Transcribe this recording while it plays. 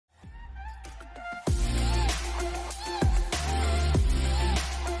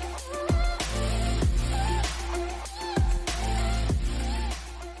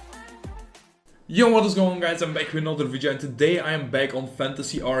Yo, what is going on, guys? I'm back with another video, and today I am back on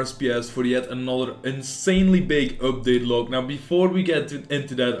Fantasy RSPS for yet another insanely big update log. Now, before we get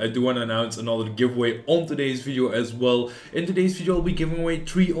into that, I do want to announce another giveaway on today's video as well. In today's video, I'll be giving away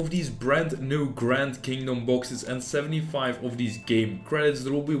 3 of these brand new Grand Kingdom boxes and 75 of these game credits.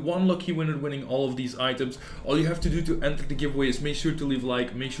 There will be one lucky winner winning all of these items. All you have to do to enter the giveaway is make sure to leave a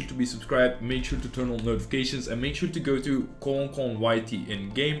like, make sure to be subscribed, make sure to turn on notifications, and make sure to go to YT in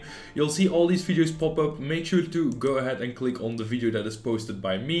game. You'll see all these videos pop up. Make sure to go ahead and click on the video that is posted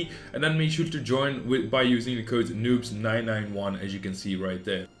by me, and then make sure to join by using the code Noobs991, as you can see right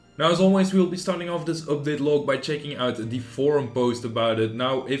there. Now, as always, we'll be starting off this update log by checking out the forum post about it.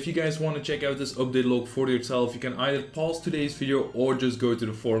 Now, if you guys want to check out this update log for yourself, you can either pause today's video or just go to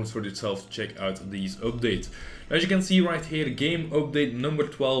the forums for yourself to check out these updates. As you can see right here, game update number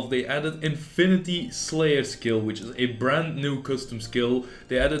 12, they added Infinity Slayer skill, which is a brand new custom skill.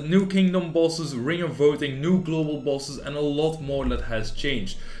 They added new kingdom bosses, ring of voting, new global bosses, and a lot more that has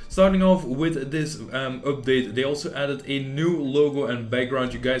changed. Starting off with this update, they also added a new logo and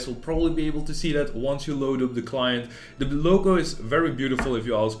background. You guys will probably be able to see that once you load up the client. The logo is very beautiful if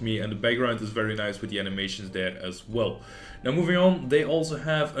you ask me, and the background is very nice with the animations there as well. Now, moving on, they also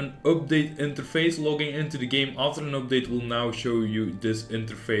have an update interface. Logging into the game after an update will now show you this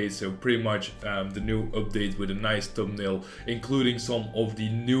interface. So pretty much the new update with a nice thumbnail, including some of the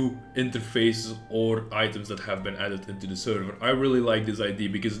new interfaces or items that have been added into the server. I really like this idea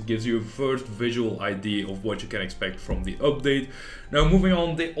because it gives you a first visual idea of what you can expect from the update. Now, moving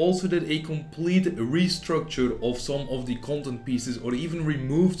on, they also did a complete restructure of some of the content pieces, or even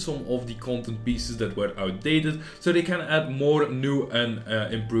removed some of the content pieces that were outdated, so they can add more new and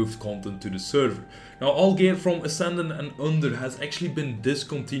improved content to the server. Now, all gear from Ascendant and under has actually been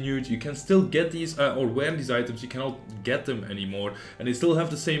discontinued. You can still get these or wear these items, you cannot get them anymore, and they still have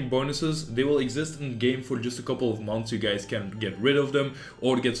the same bonuses. They will exist in the game for just a couple of months. You guys can get rid of them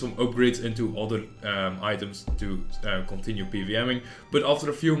or get some upgrades into other items to continue PVMing, but after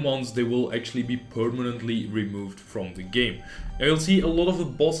a few months they will actually be permanently removed from the game. Now, you'll see a lot of the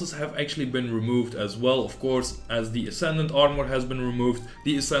bosses have actually been removed as well. Of course, as the Ascendant armor has been removed,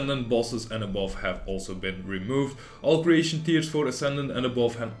 the Ascendant bosses and above have also been removed. All creation tiers for Ascendant and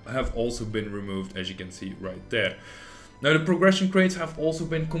above have also been removed, as you can see right there. Now, the progression crates have also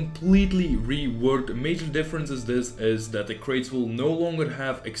been completely reworked. A major difference is that the crates will no longer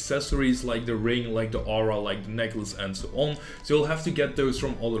have accessories like the ring, like the aura, like the necklace, and so on. So you'll have to get those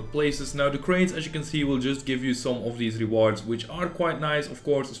from other places. Now, the crates, as you can see, will just give you some of these rewards, which are quite nice, of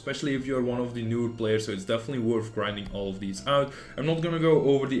course, especially if you're one of the newer players. So it's definitely worth grinding all of these out. I'm not gonna go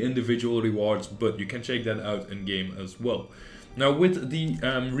over the individual rewards, but you can check that out in game as well. Now, with the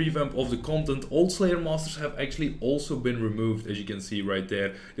revamp of the content, all Slayer Masters have actually also been removed, as you can see right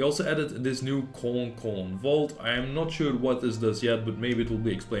there. They also added this new : Vault. I am not sure what this does yet, but maybe it will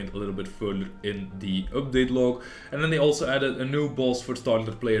be explained a little bit further in the update log. And then they also added a new boss for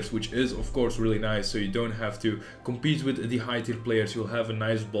starter players, which is of course really nice, so you don't have to compete with the high tier players. You'll have a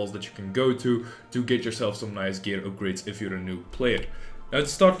nice boss that you can go to get yourself some nice gear upgrades if you're a new player. Now, the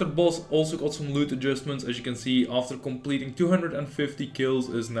starter boss also got some loot adjustments. As you can see, after completing 250 kills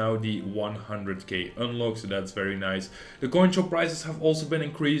is now the 100k unlock, so that's very nice. The coin shop prices have also been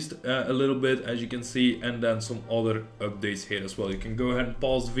increased a little bit, as you can see, and then some other updates here as well. You can go ahead and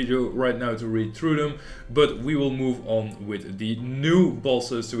pause the video right now to read through them, but we will move on with the new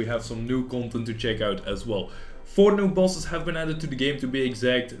bosses, so we have some new content to check out as well. 4 new bosses have been added to the game, to be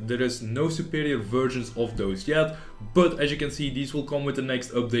exact. There is no superior versions of those yet, but as you can see, these will come with the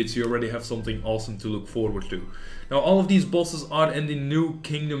next update, so you already have something awesome to look forward to. Now, all of these bosses are in the new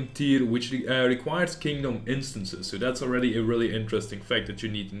Kingdom tier, which requires Kingdom instances, so that's already a really interesting fact that you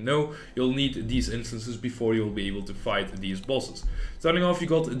need to know. You'll need these instances before you'll be able to fight these bosses. Starting off, you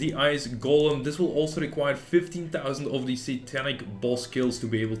got the Ice Golem. This will also require 15,000 of the Satanic boss kills to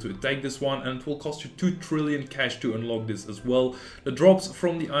be able to attack this one, and it will cost you 2 trillion cash to unlock this as well. The drops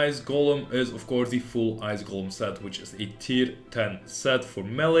from the Ice Golem is of course the full Ice Golem set, which is a tier 10 set for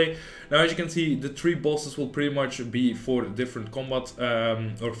melee. Now, as you can see, the 3 bosses will pretty much be for different combat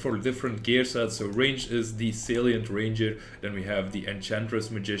or for different gear sets. So range is the Salient Ranger, then we have the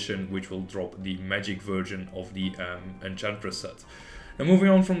Enchantress Magician, which will drop the magic version of the Enchantress set. Now moving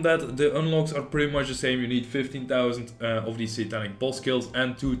on from that, the unlocks are pretty much the same. You need 15,000 of these satanic boss kills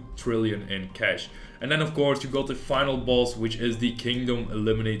and 2 trillion in cash. And then of course you got the final boss, which is the Kingdom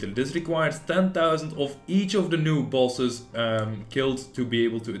Eliminator. This requires 10,000 of each of the new bosses killed to be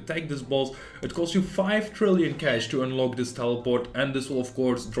able to attack this boss. It costs you 5 trillion cash to unlock this teleport, and this will of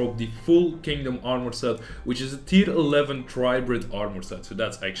course drop the full Kingdom armor set, which is a tier 11 Tribrid armor set. So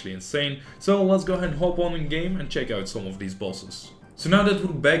that's actually insane. So let's go ahead and hop on in game and check out some of these bosses. So now that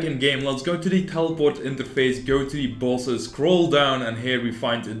we're back in game, let's go to the teleport interface, go to the bosses, scroll down, and here we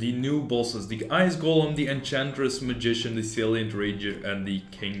find the new bosses: the Ice Golem, the Enchantress Magician, the Salient Ranger, and the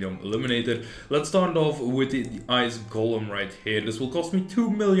Kingdom Eliminator. Let's start off with the Ice Golem right here. This will cost me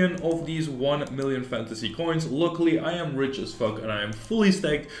 2 million of these 1 million fantasy coins. Luckily, I am rich as fuck and I am fully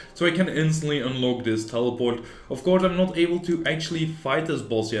stacked, so I can instantly unlock this teleport. Of course, I'm not able to actually fight this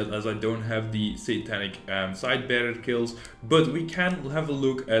boss yet, as I don't have the satanic side barrier kills, but we can have a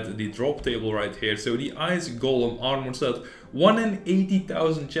look at the drop table right here. So the Ice Golem armor set, 1 in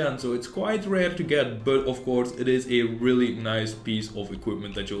 80,000 chance, so it's quite rare to get, but of course it is a really nice piece of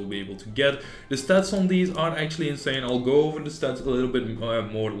equipment that you'll be able to get. The stats on these are actually insane. I'll go over the stats a little bit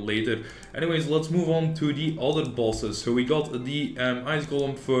more later. Anyways, let's move on to the other bosses. So we got the Ice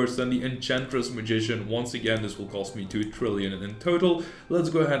Golem first, and the Enchantress Magician. Once again, this will cost me 2 trillion in total. Let's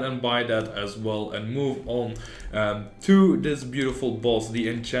go ahead and buy that as well and move on to this beautiful boss, the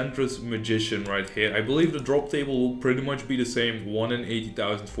Enchantress Magician right here. I believe the drop table will pretty much be the same, 1 in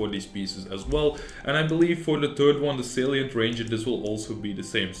 80,000 for these pieces as well, and I believe for the third one, the Salient Ranger, this will also be the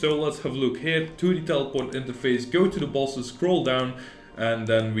same. So let's have a look here to the teleport interface, go to the bosses, scroll down, and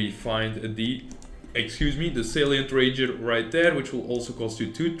then we find the Salient Ranger right there, which will also cost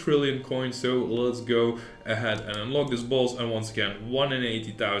you 2 trillion coins. So let's go ahead and unlock this boss, and once again 1 in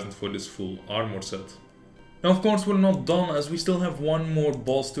 80,000 for this full armor set. Now of course we're not done, as we still have one more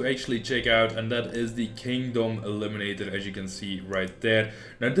boss to actually check out, and that is the Kingdom Eliminator, as you can see right there.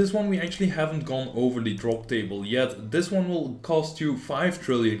 Now this one we actually haven't gone over the drop table yet. This one will cost you 5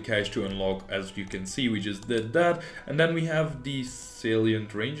 trillion cash to unlock, as you can see we just did that. And then we have the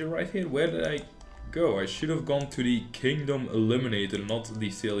Salient Ranger right here. Where did I go? I should have gone to the Kingdom Eliminator, not the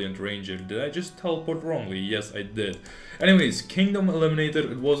Salient Ranger. Did I just teleport wrongly? Yes, I did. Anyways, Kingdom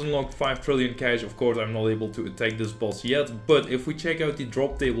Eliminator, it was unlocked 5 trillion cash. Of course, I'm not able to attack this boss yet, but if we check out the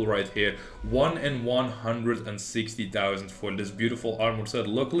drop table right here, 1 in 160,000 for this beautiful armor set.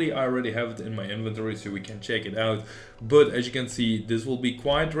 Luckily, I already have it in my inventory, so we can check it out. But as you can see, this will be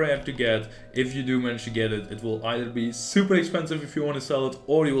quite rare to get. If you do manage to get it, it will either be super expensive if you want to sell it,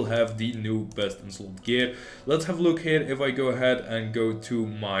 or you will have the new best in slot gear. Let's have a look here. If I go ahead and go to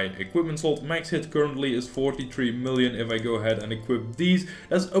my equipment slot, max hit currently is 43 million. If I go ahead and equip these,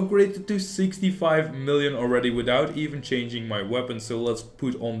 that's upgraded to 65 million already without even changing my weapon. So let's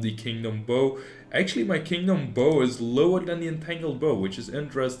put on the Kingdom Bow. Actually, my Kingdom Bow is lower than the Entangled Bow, which is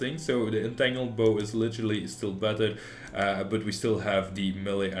interesting. So the Entangled Bow is literally still better, but we still have the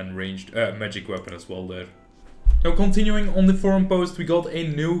melee and ranged magic weapon as well there. Now continuing on the forum post, we got a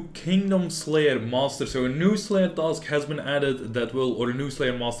new Kingdom Slayer Master. So a new Slayer task has been added that will, or a new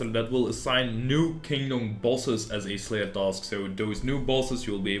Slayer Master that will assign new Kingdom bosses as a Slayer task. So those new bosses,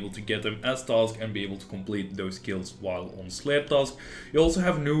 you'll be able to get them as task and be able to complete those kills while on Slayer task. You also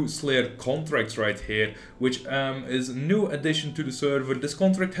have new Slayer contracts right here, which is a new addition to the server. This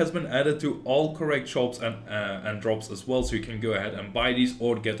contract has been added to all correct shops and drops as well, so you can go ahead and buy these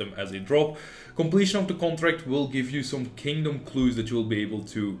or get them as a drop. Completion of the contract will give you some kingdom clues that you'll be able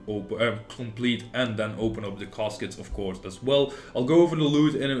to complete, and then open up the caskets, of course, as well. I'll go over the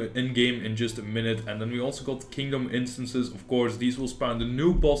loot in game in just a minute. And then we also got kingdom instances. Of course, these will spawn the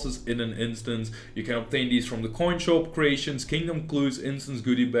new bosses in an instance. You can obtain these from the coin shop, creations, kingdom clues, instance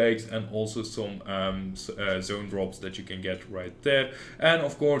goodie bags, and also some zone drops that you can get right there. And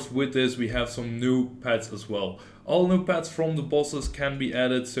of course, with this we have some new pets as well. All new pets from the bosses can be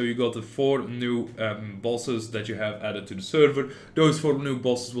added, so you got the 4 new bosses that you have added to the server. Those 4 new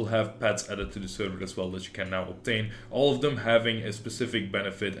bosses will have pets added to the server as well that you can now obtain. All of them having a specific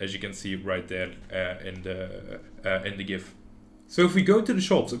benefit, as you can see right there in the GIF. So if we go to the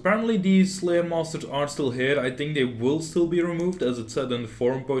shops, apparently these Slayer Masters are still here. I think they will still be removed, as it said in the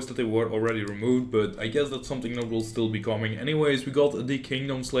forum post that they were already removed, but I guess that's something that will still be coming. Anyways, we got the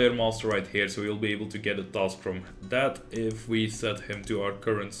Kingdom Slayer Master right here, so you'll be able to get a task from that. If we set him to our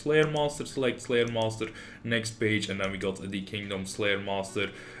current Slayer Master, select Slayer Master, next page, and then we got the Kingdom Slayer Master.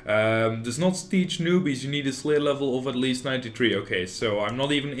 Does not teach newbies, you need a Slayer level of at least 93. Okay, so I'm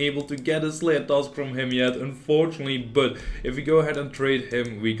not even able to get a Slayer task from him yet, unfortunately, but if we go ahead and trade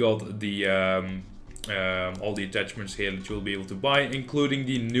him, we got the all the attachments here that you will be able to buy, including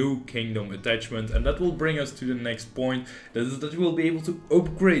the new kingdom attachment. And that will bring us to the next point, that is that you will be able to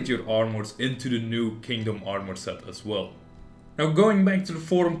upgrade your armors into the new kingdom armor set as well. Now going back to the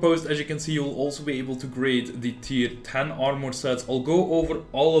forum post, as you can see, you'll also be able to grade the tier 10 armor sets. I'll go over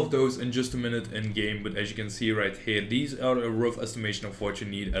all of those in just a minute in game, but as you can see right here, these are a rough estimation of what you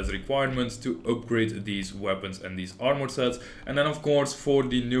need as requirements to upgrade these weapons and these armor sets. And then of course for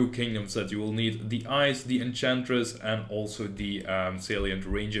the new kingdom set, you will need the Ice, the Enchantress, and also the Salient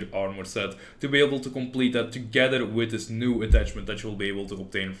Ranger armor set to be able to complete that together with this new attachment that you'll be able to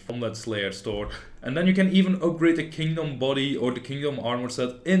obtain from that Slayer store. And then you can even upgrade the kingdom body or the kingdom armor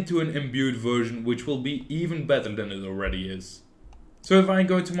set into an imbued version, which will be even better than it already is. So if I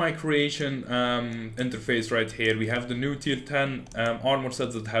go to my creation interface right here, we have the new tier 10 armor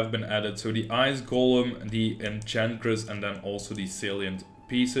sets that have been added. So the Ice Golem, the Enchantress, and then also the Salient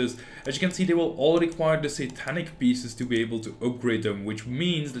pieces. As you can see, they will all require the satanic pieces to be able to upgrade them, which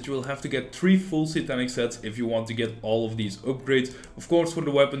means that you will have to get 3 full satanic sets if you want to get all of these upgrades. Of course, for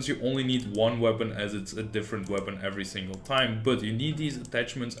the weapons you only need one weapon, as it's a different weapon every single time, but you need these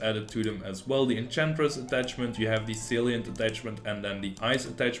attachments added to them as well. The Enchantress attachment, you have the Salient attachment, and then the Ice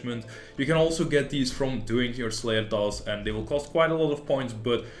attachment. You can also get these from doing your Slayer tasks, and they will cost quite a lot of points,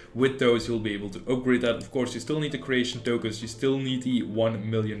 but with those you'll be able to upgrade that. Of course, you still need the creation tokens, you still need the 1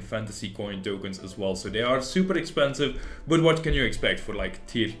 million fantasy coin tokens as well, so they are super expensive, but what can you expect for like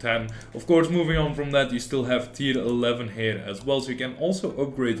tier 10? Of course, moving on from that, you still have tier 11 here as well, so you can also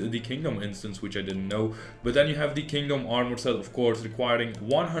upgrade the kingdom instance, which I didn't know. But then you have the kingdom armor set, of course, requiring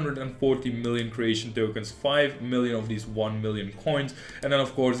 140 million creation tokens, 5 million of these 1 million coins, and then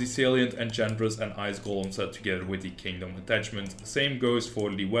of course the Salient, Enchantress, and Ice Golem set together with the kingdom attachment. Same goes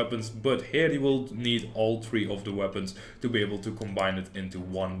for the weapons, but here you will need all 3 of the weapons to be able to combine it into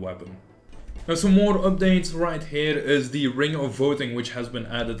one weapon. Now some more updates right here is the ring of voting, which has been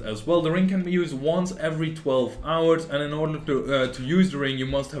added as well. The ring can be used once every 12 hours, and in order to use the ring you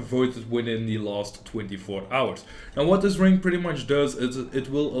must have voted within the last 24 hours. Now what this ring pretty much does is it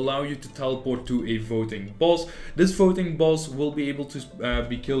will allow you to teleport to a voting boss. This voting boss will be able to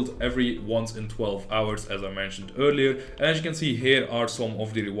be killed every once in 12 hours, as I mentioned earlier. And as you can see, here are some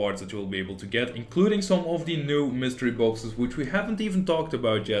of the rewards that you will be able to get, including some of the new mystery boxes, which we haven't even talked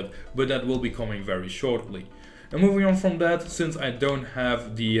about yet, but that will be coming very shortly. And moving on from that, since I don't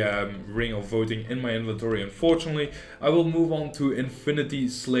have the ring of voting in my inventory, unfortunately, I will move on to Infinity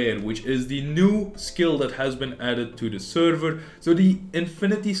Slayer, which is the new skill that has been added to the server. So the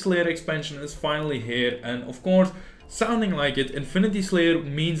Infinity Slayer expansion is finally here, and of course, sounding like it, Infinity Slayer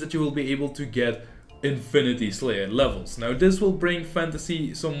means that you will be able to get Infinity Slayer levels. Now this will bring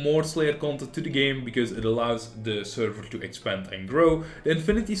fantasy some more Slayer content to the game because it allows the server to expand and grow. The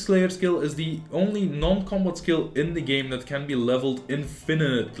Infinity Slayer skill is the only non-combat skill in the game that can be leveled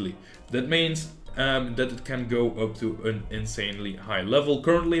infinitely. That means that it can go up to an insanely high level.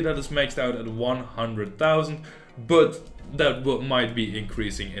 Currently that is maxed out at 100,000, but that might be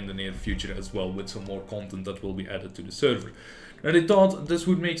increasing in the near future as well with some more content that will be added to the server. Now they thought this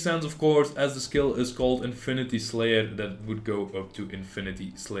would make sense, of course, as the skill is called Infinity Slayer, that would go up to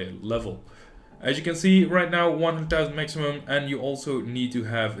Infinity Slayer level. As you can see right now, 100,000 maximum, and you also need to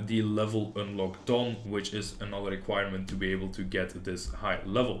have the level unlocked done, which is another requirement to be able to get this high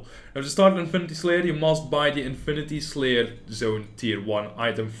level. Now to start Infinity Slayer, you must buy the Infinity Slayer Zone Tier 1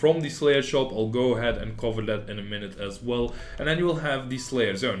 item from the Slayer shop. I'll go ahead and cover that in a minute as well. And then you will have the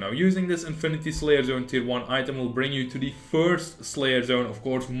Slayer Zone. Now using this Infinity Slayer Zone Tier 1 item will bring you to the first Slayer Zone. Of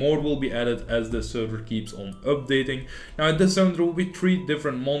course, more will be added as the server keeps on updating. Now at this zone there will be 3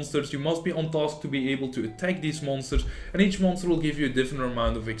 different monsters. You must be on task to be able to attack these monsters, and each monster will give you a different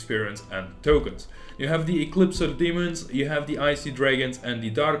amount of experience and tokens. You have the Eclipser Demons, you have the Icy Dragons, and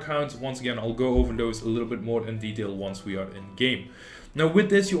the Dark Hounds. Once again, I'll go over those a little bit more in detail once we are in game. Now with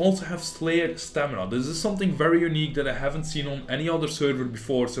this you also have Slayer Stamina. This is something very unique that I haven't seen on any other server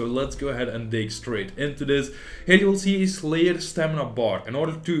before, so let's go ahead and dig straight into this. Here you will see a Slayer Stamina bar. In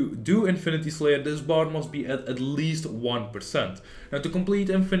order to do Infinity Slayer, this bar must be at least 1%. Now to complete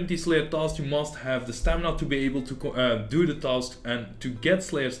Infinity Slayer tasks, you must have the stamina to be able to do the task, and to get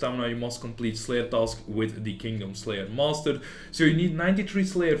Slayer Stamina you must complete Slayer task with the Kingdom Slayer Master. So you need 93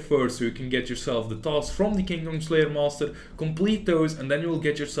 Slayer first, so you can get yourself the task from the Kingdom Slayer Master, complete those, and then you will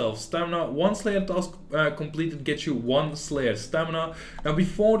get yourself stamina. One Slayer task completed gets you 1 Slayer Stamina. Now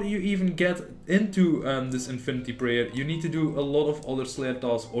before you even get into this Infinity Prayer, you need to do a lot of other Slayer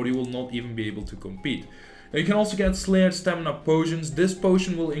tasks or you will not even be able to compete. Now you can also get Slayer Stamina Potions. This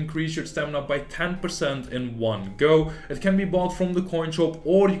potion will increase your stamina by 10% in one go. It can be bought from the coin shop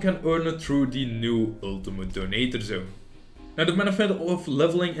or you can earn it through the new Ultimate Donator Zone. Now the benefit of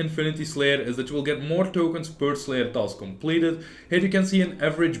leveling Infinity Slayer is that you will get more tokens per Slayer task completed. Here you can see an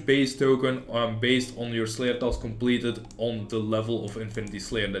average base token based on your Slayer task completed on the level of Infinity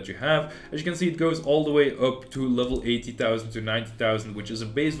Slayer that you have. As you can see, it goes all the way up to level 80,000 to 90,000, which is a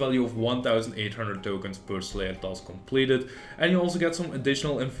base value of 1,800 tokens per Slayer task completed. And you also get some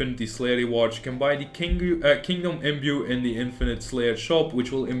additional Infinity Slayer rewards. You can buy the Kingdom Imbue in the Infinite Slayer shop,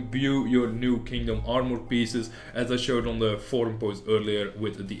 which will imbue your new Kingdom armor pieces, as I showed on the forum post earlier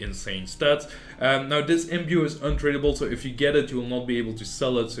with the insane stats. Now this imbue is untradeable, so if you get it you will not be able to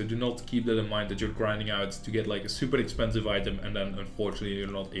sell it, so do not keep that in mind that you're grinding out to get like a super expensive item and then unfortunately you're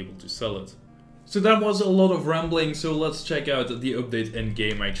not able to sell it. So that was a lot of rambling, so let's check out the update in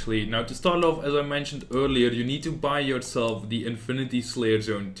game actually. Now to start off, as I mentioned earlier, you need to buy yourself the Infinity Slayer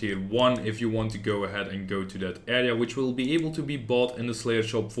Zone Tier 1 if you want to go ahead and go to that area, which will be able to be bought in the Slayer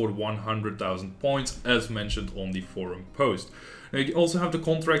shop for 100,000 points as mentioned on the forum post. Now you also have the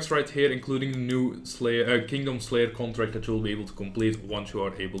contracts right here, including the new Kingdom Slayer contract that you'll be able to complete once you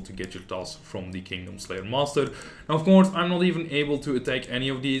are able to get your tasks from the Kingdom Slayer Master. Now of course I'm not even able to attack any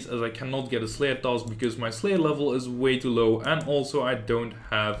of these as I cannot get a Slayer task because my Slayer level is way too low, and also I don't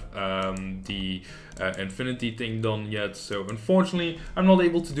have the Infinity thing done yet, so unfortunately I'm not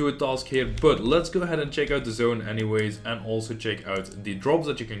able to do a task here. But let's go ahead and check out the zone anyways, and also check out the drops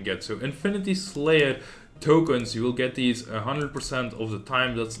that you can get. So Infinity Slayer tokens, you will get these 100% of the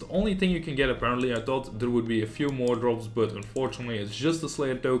time. That's the only thing you can get apparently. I thought there would be a few more drops, but unfortunately it's just the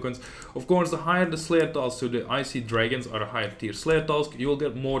Slayer tokens. Of course, the higher the Slayer task, so the Icy Dragons are a higher tier Slayer task, you will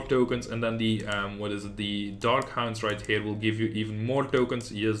get more tokens, and then the the Dark Hounds right here will give you even more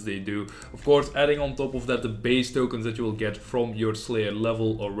tokens. Yes, they do. Of course, adding on top of that the base tokens that you will get from your Slayer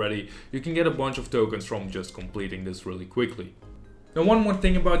level already, you can get a bunch of tokens from just completing this really quickly. Now one more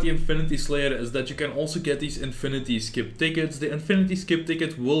thing about the Infinity Slayer is that you can also get these Infinity Skip tickets. The Infinity Skip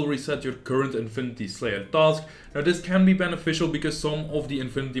ticket will reset your current Infinity Slayer task. Now this can be beneficial because some of the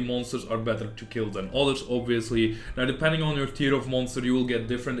Infinity monsters are better to kill than others, obviously. Now depending on your tier of monster you will get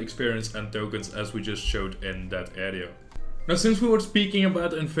different experience and tokens, as we just showed in that area. Now since we were speaking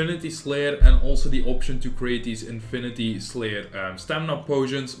about Infinity Slayer and also the option to create these Infinity Slayer stamina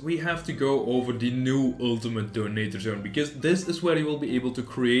potions, we have to go over the new Ultimate Donator Zone, because this is where you will be able to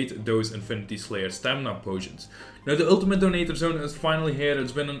create those Infinity Slayer stamina potions. Now the Ultimate Donator Zone is finally here.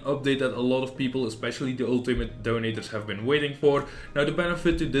 It's been an update that a lot of people, especially the Ultimate Donators, have been waiting for. Now the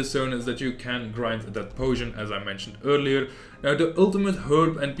benefit to this zone is that you can grind that potion, as I mentioned earlier. Now the Ultimate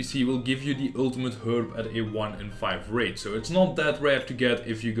Herb NPC will give you the Ultimate Herb at a 1 in 5 rate, so it's not that rare to get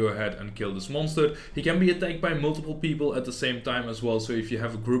if you go ahead and kill this monster. He can be attacked by multiple people at the same time as well, so if you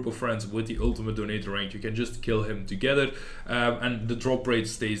have a group of friends with the Ultimate Donator rank, you can just kill him together, and the drop rate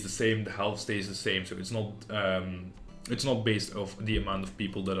stays the same, the health stays the same, so it's not based off the amount of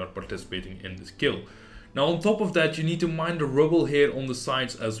people that are participating in this kill. Now on top of that, you need to mine the rubble here on the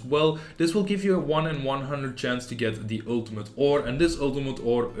sides as well. This will give you a 1 in 100 chance to get the ultimate ore, and this ultimate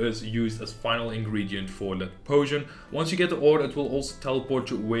ore is used as final ingredient for that potion. Once you get the ore, it will also teleport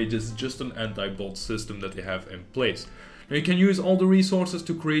you away. This is just an anti-bot system that they have in place. Now you can use all the resources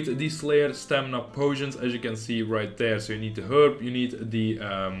to create these Slayer stamina potions, as you can see right there. So you need the herb, you need the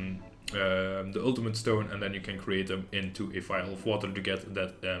ultimate stone, and then you can create them into a vial of water to get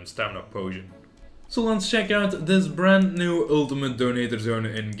that stamina potion. So let's check out this brand new Ultimate Donator Zone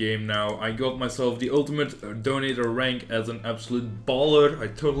in game now. I got myself the Ultimate Donator rank as an absolute baller. I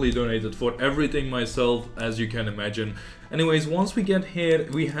totally donated for everything myself, as you can imagine. Anyways, once we get here,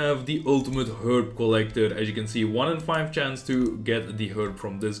 we have the Ultimate Herb Collector. As you can see, 1 in 5 chance to get the herb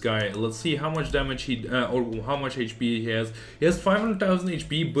from this guy. Let's see how much damage or how much HP he has. He has 500,000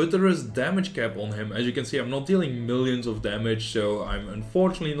 HP, but there is damage cap on him. As you can see, I'm not dealing millions of damage, so I'm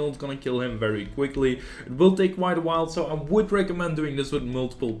unfortunately not gonna kill him very quickly. It will take quite a while, so I would recommend doing this with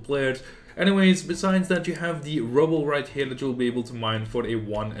multiple players. Anyways, besides that, you have the rubble right here that you'll be able to mine for a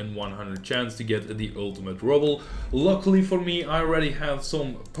 1 in 100 chance to get the ultimate rubble. Luckily for me, I already have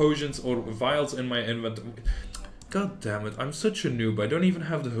some potions or vials in my inventory. God damn it, I'm such a noob. I don't even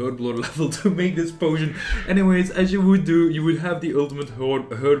have the herb lore level to make this potion. Anyways, as you would do, you would have the ultimate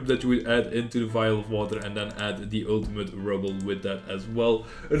herb that you would add into the vial of water, and then add the ultimate rubble with that as well.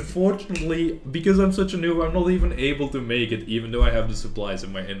 Unfortunately, because I'm such a noob, I'm not even able to make it, even though I have the supplies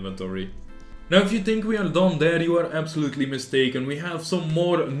in my inventory. Now if you think we are done there, you are absolutely mistaken. We have some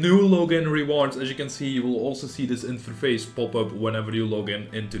more new login rewards. As you can see, you will also see this interface pop up whenever you log in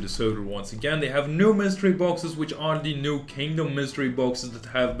into the server once again. They have new mystery boxes, which are the new kingdom mystery boxes that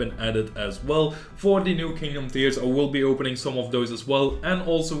have been added as well. For the new kingdom tiers, I will be opening some of those as well. And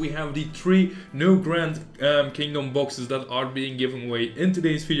also we have the 3 new grand kingdom boxes that are being given away in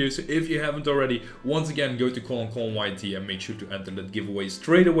today's video. So if you haven't already, once again, go to colon.yt and make sure to enter that giveaway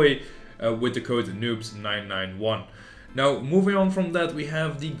straight away. With the code Noobs991. Now, moving on from that, we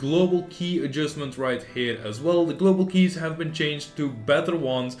have the global key adjustment right here as well. The global keys have been changed to better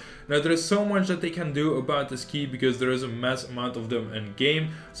ones. Now, there is so much that they can do about this key because there is a mass amount of them in game.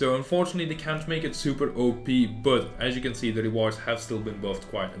 So, unfortunately, they can't make it super OP, but as you can see, the rewards have still been buffed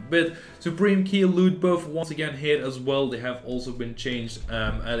quite a bit. Supreme key loot buff, once again here as well. They have also been changed,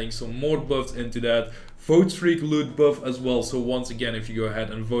 adding some more buffs into that. Vote streak loot buff as well, so once again, if you go ahead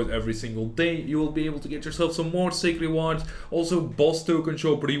and vote every single day, you will be able to get yourself some more sick rewards. Also, boss token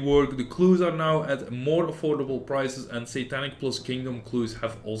shop rework, the clues are now at more affordable prices, and satanic plus kingdom clues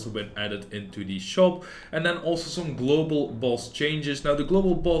have also been added into the shop. And then also some global boss changes. Now the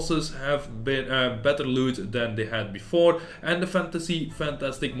global bosses have been better loot than they had before, and the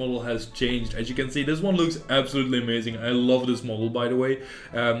fantastic model has changed. As you can see, this one looks absolutely amazing. I love this model, by the way.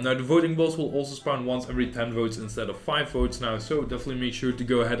 Now the voting boss will also spawn once every 10 votes instead of 5 votes now, so definitely make sure to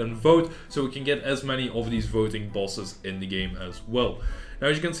go ahead and vote so we can get as many of these voting bosses in the game as well. Now,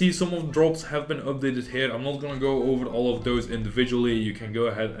 as you can see, some of the drops have been updated here. I'm not going to go over all of those individually. You can go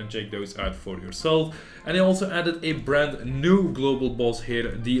ahead and check those out for yourself. And they also added a brand new global boss here,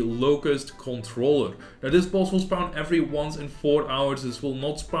 the Locust Controller. Now, this boss will spawn every once in 4 hours. This will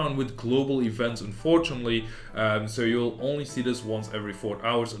not spawn with global events, unfortunately. So you'll only see this once every 4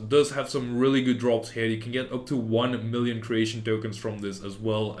 hours. It does have some really good drops here. You can get up to 1 million creation tokens from this as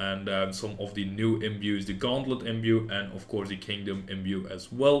well. And some of the new imbues, the Gauntlet imbue and of course the Kingdom imbue as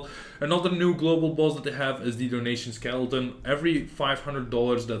well. Another new global boss that they have is the donation skeleton. Every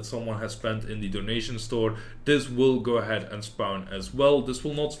 $500 that someone has spent in the donation store, this will go ahead and spawn as well. This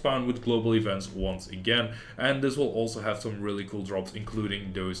will not spawn with global events once again, and this will also have some really cool drops,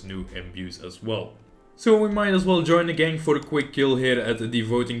 including those new imbues as well. So we might as well join the gang for a quick kill here at the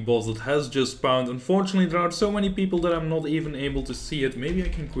voting boss that has just spawned. Unfortunately, there are so many people that I'm not even able to see it. Maybe I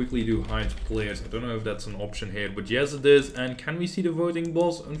can quickly do hide players. I don't know if that's an option here, but yes it is. And can we see the voting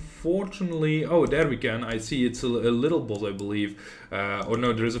boss? Unfortunately, oh, there we can. I see it's a little boss, I believe. Or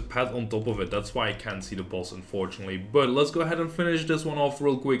no, there is a pet on top of it. That's why I can't see the boss, unfortunately. But let's go ahead and finish this one off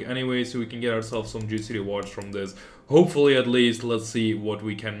real quick anyway, so we can get ourselves some juicy rewards from this. Hopefully, at least. Let's see what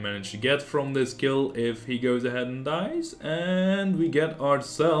we can manage to get from this kill if he goes ahead and dies. And we get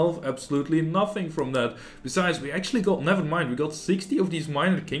ourselves absolutely nothing from that. Besides, we actually got, never mind, we got 60 of these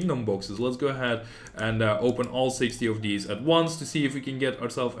minor kingdom boxes. Let's go ahead and open all 60 of these at once to see if we can get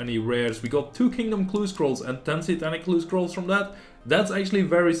ourselves any rares. We got 2 kingdom clue scrolls and 10 satanic clue scrolls from that. That's actually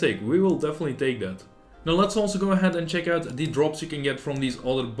very sick. We will definitely take that. Now let's also go ahead and check out the drops you can get from these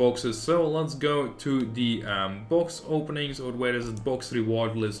other boxes. So let's go to the box openings, or where is it, box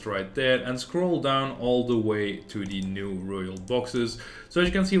reward list right there, and scroll down all the way to the new royal boxes. So as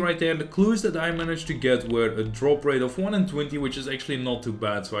you can see right there, the clues that I managed to get were a drop rate of 1 in 20, which is actually not too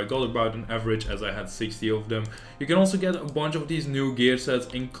bad. So I got about an average, as I had 60 of them. You can also get a bunch of these new gear sets,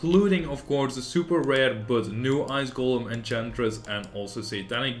 including of course the super rare but new Ice Golem Enchantress and also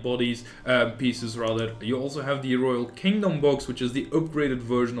Satanic Bodies pieces rather. You also have the Royal Kingdom box, which is the upgraded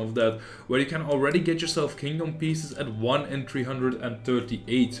version of that, where you can already get yourself kingdom pieces at 1 in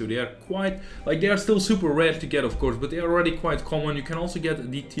 338. So they are quite, like, they are still super rare to get of course, but they are already quite common. You can also get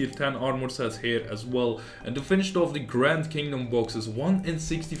the tier 10 armor sets here as well. And to finish off the Grand Kingdom boxes, 1 in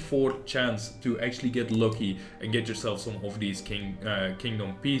 64 chance to actually get lucky and get yourself some of these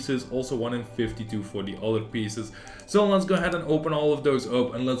kingdom pieces. Also 1 in 52 for the other pieces. So let's go ahead and open all of those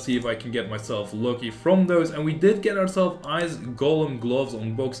up and let's see if I can get myself lucky from those. And we did get ourselves Ice Golem gloves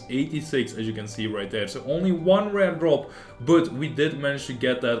on box 86, as you can see right there. So only 1 rare drop, but we did manage to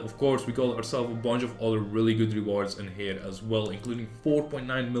get that. Of course, we got ourselves a bunch of other really good rewards in here as well, including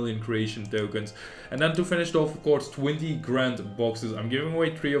 4.9 million creation tokens. And then to finish off, of course, 20 grand boxes. I'm giving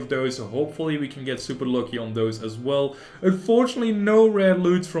away 3 of those, so hopefully we can get super lucky on those as well. Unfortunately, no rare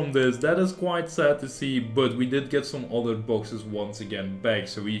loot from this. That is quite sad to see, but we did get some other boxes once again back,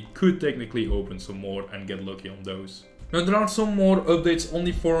 so we could technically open some more and get lucky on those. Now there are some more updates on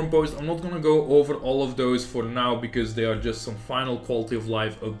the forum post. I'm not gonna go over all of those for now because they are just some final quality of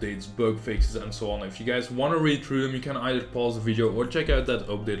life updates, bug fixes and so on. If you guys want to read through them, you can either pause the video or check out that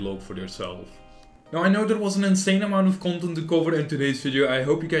update log for yourself. Now I know there was an insane amount of content to cover in today's video. I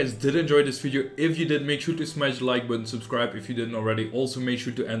hope you guys did enjoy this video. If you did, make sure to smash the like button, subscribe if you didn't already. Also make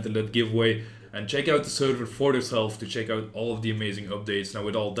sure to enter that giveaway and check out the server for yourself to check out all of the amazing updates. Now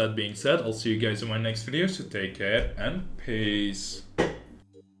with all that being said, I'll see you guys in my next video, so take care and peace.